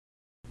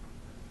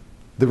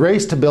The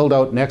race to build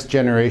out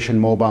next-generation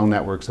mobile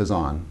networks is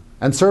on,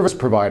 and service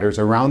providers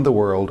around the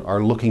world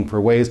are looking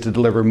for ways to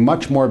deliver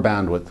much more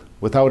bandwidth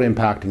without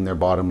impacting their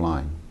bottom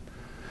line.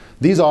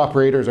 These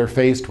operators are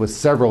faced with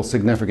several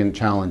significant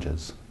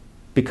challenges.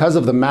 Because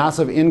of the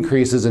massive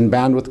increases in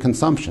bandwidth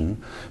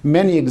consumption,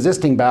 many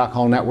existing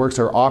backhaul networks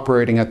are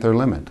operating at their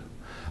limit,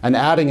 and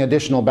adding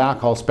additional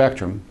backhaul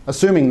spectrum,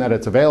 assuming that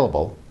it's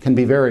available, can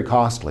be very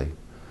costly.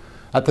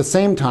 At the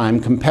same time,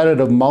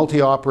 competitive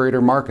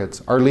multi-operator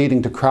markets are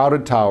leading to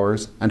crowded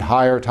towers and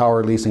higher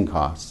tower leasing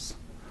costs.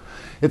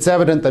 It's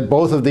evident that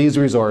both of these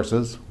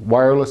resources,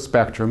 wireless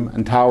spectrum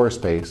and tower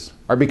space,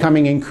 are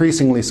becoming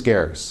increasingly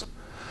scarce.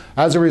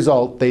 As a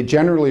result, they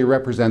generally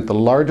represent the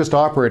largest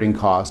operating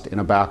cost in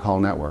a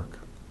backhaul network.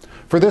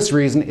 For this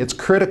reason, it's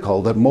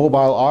critical that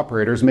mobile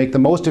operators make the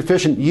most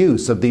efficient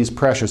use of these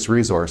precious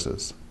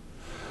resources.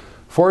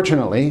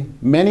 Fortunately,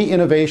 many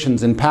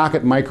innovations in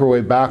packet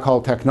microwave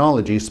backhaul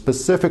technology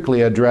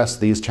specifically address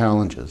these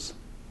challenges.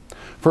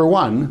 For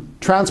one,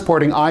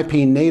 transporting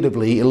IP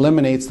natively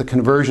eliminates the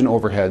conversion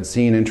overhead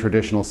seen in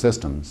traditional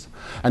systems,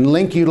 and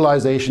link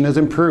utilization is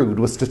improved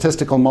with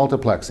statistical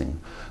multiplexing,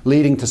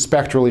 leading to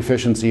spectral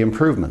efficiency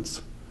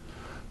improvements.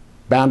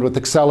 Bandwidth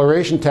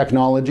acceleration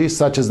technology,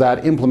 such as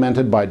that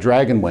implemented by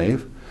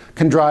DragonWave,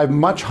 can drive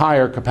much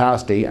higher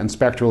capacity and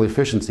spectral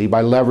efficiency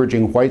by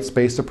leveraging white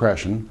space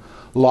suppression,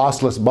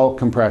 lossless bulk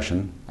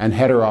compression, and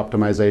header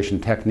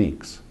optimization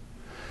techniques.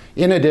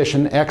 In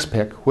addition,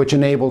 XPIC, which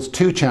enables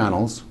two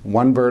channels,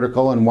 one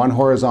vertical and one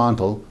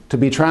horizontal, to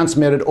be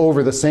transmitted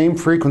over the same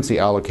frequency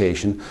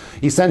allocation,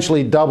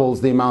 essentially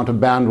doubles the amount of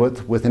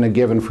bandwidth within a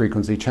given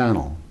frequency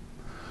channel.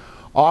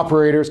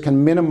 Operators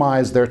can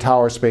minimize their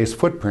tower space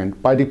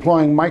footprint by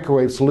deploying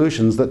microwave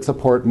solutions that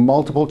support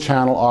multiple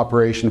channel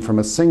operation from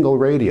a single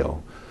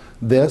radio.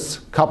 This,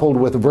 coupled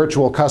with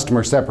virtual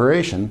customer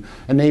separation,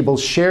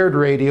 enables shared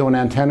radio and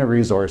antenna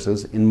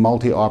resources in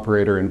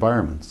multi-operator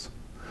environments.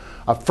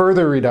 A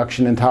further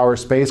reduction in tower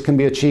space can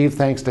be achieved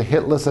thanks to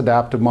hitless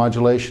adaptive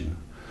modulation.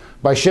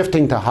 By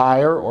shifting to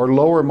higher or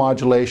lower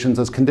modulations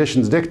as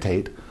conditions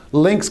dictate,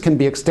 links can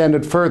be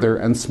extended further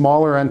and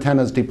smaller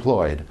antennas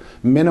deployed,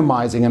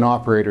 minimizing an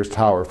operator's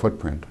tower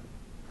footprint.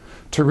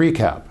 To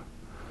recap,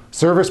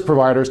 service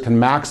providers can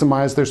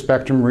maximize their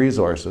spectrum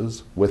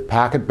resources with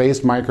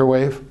packet-based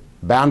microwave,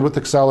 bandwidth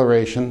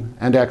acceleration,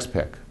 and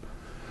XPIC.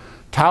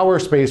 Tower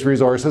space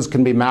resources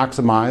can be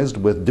maximized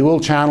with dual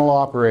channel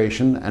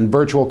operation and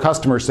virtual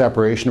customer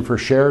separation for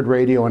shared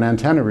radio and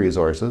antenna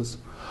resources,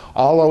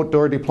 all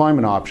outdoor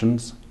deployment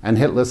options, and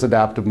hitless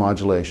adaptive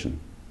modulation.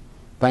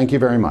 Thank you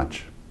very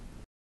much.